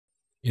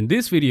In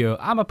this video,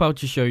 I'm about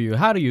to show you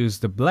how to use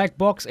the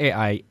Blackbox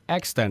AI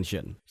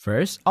extension.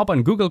 First,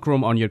 open Google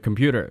Chrome on your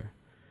computer.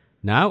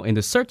 Now, in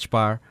the search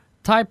bar,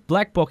 type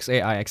Blackbox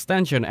AI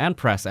extension and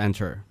press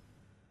enter.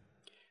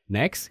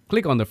 Next,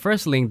 click on the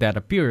first link that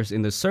appears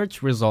in the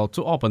search result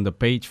to open the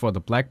page for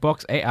the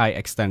Blackbox AI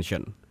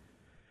extension.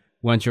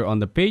 Once you're on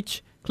the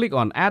page, click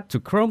on Add to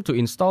Chrome to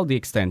install the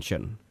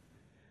extension.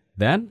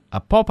 Then,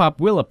 a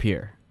pop-up will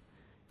appear.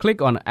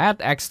 Click on Add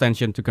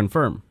Extension to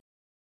confirm.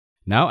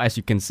 Now, as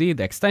you can see,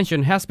 the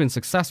extension has been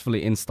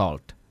successfully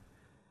installed.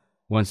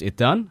 Once it's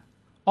done,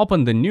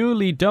 open the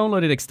newly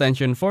downloaded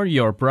extension for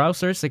your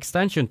browser's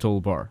extension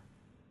toolbar.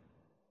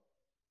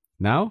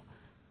 Now,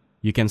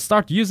 you can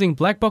start using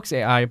Blackbox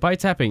AI by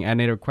tapping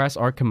any request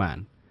or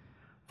command.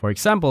 For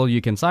example, you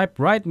can type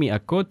 "Write me a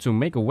code to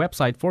make a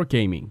website for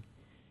gaming."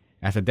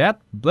 After that,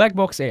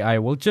 Blackbox AI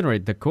will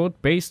generate the code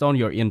based on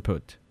your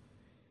input.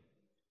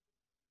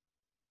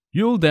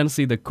 You'll then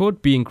see the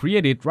code being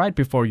created right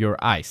before your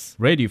eyes,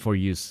 ready for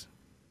use.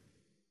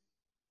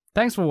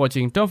 Thanks for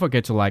watching. Don't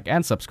forget to like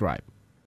and subscribe.